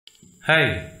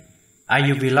Hey, are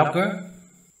you vlogger?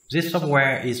 This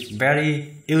software is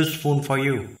very useful for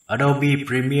you. Adobe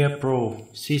Premiere Pro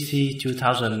CC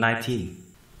 2019.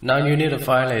 Now you need a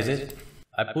file like this.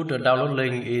 I put the download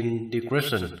link in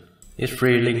description. It's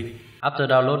free link. After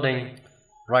downloading,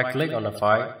 right click on the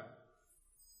file.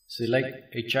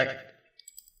 Select Extract.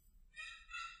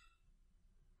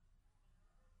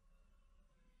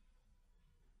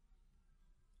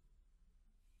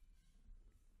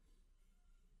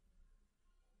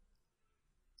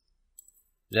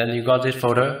 Then you got this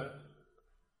folder.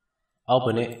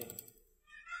 Open it.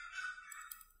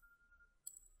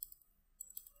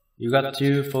 You got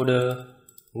two folders,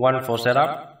 one for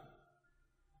setup,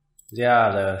 the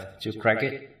other to crack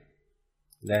it.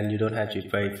 Then you don't have to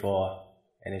pay for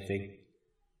anything.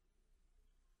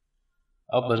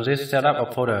 Open this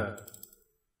setup folder.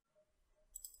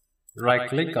 Right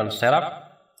click on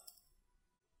setup.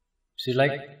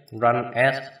 Select run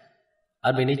as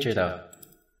administrator.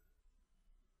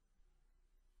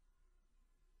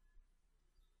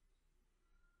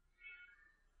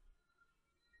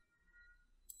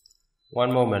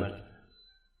 One moment.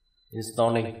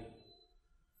 Installing.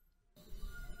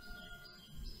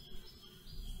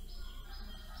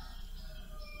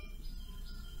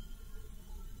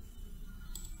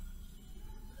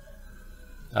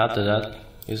 After that,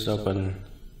 just open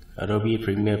Adobe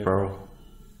Premiere Pro.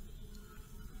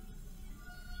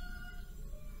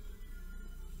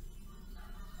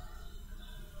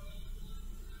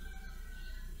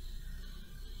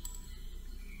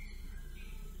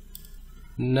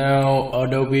 Now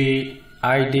Adobe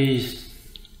IDs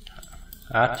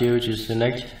ask you to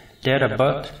select date of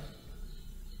birth.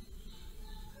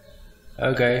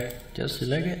 Okay, just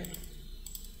select it.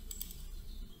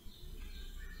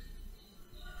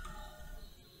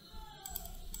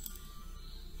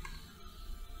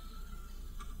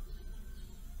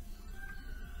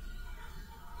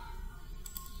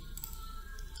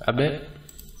 Update.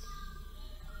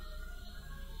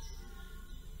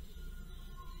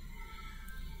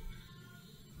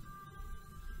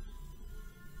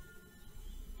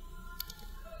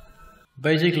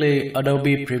 Basically,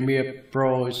 Adobe Premiere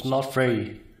Pro is not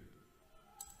free.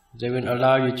 They will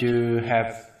allow you to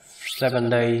have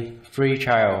 7-day free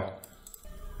trial.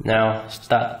 Now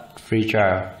start free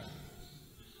trial.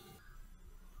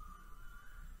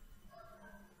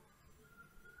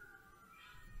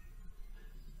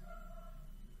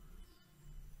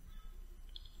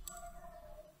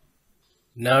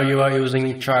 Now you are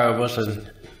using trial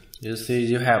version. You see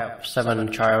you have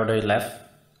 7 trial days left.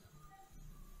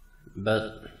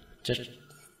 But just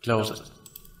close it.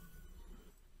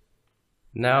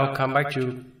 Now come back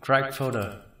to crack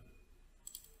folder.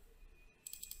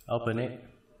 Open it.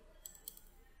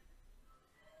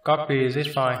 Copy this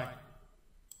file.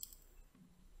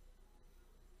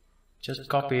 Just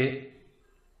copy it.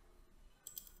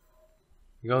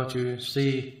 Go to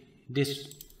see this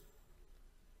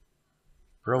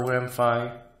program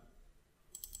file.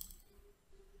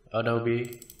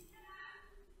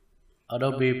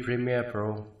 Adobe Premiere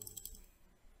Pro.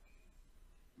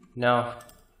 Now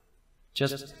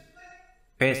just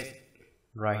paste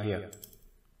right here.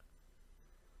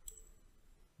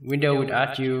 Windows will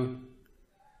ask you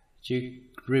to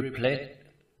replace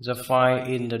the file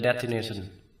in the destination.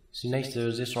 Select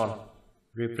this one.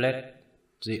 Replace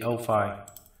the old file.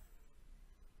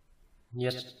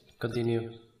 Yes,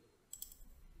 continue.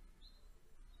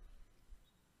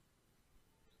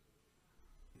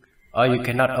 Or you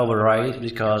cannot override it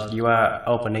because you are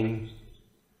opening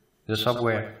the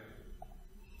software.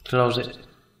 Close it.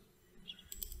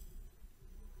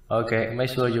 Okay,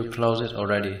 make sure you close it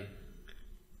already.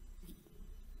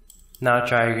 Now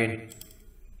try again.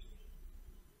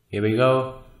 Here we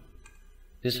go.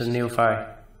 This is a new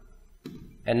file.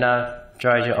 And now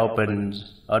try to open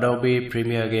Adobe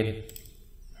Premiere again.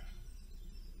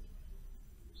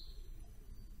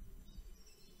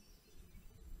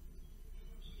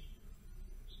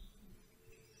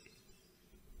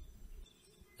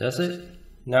 That's it.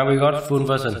 Now we got full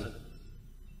version.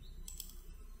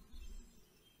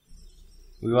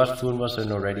 We got full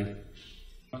version already.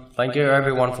 Thank you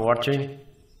everyone for watching.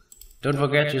 Don't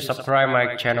forget to subscribe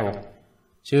my channel.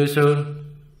 See you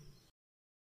soon.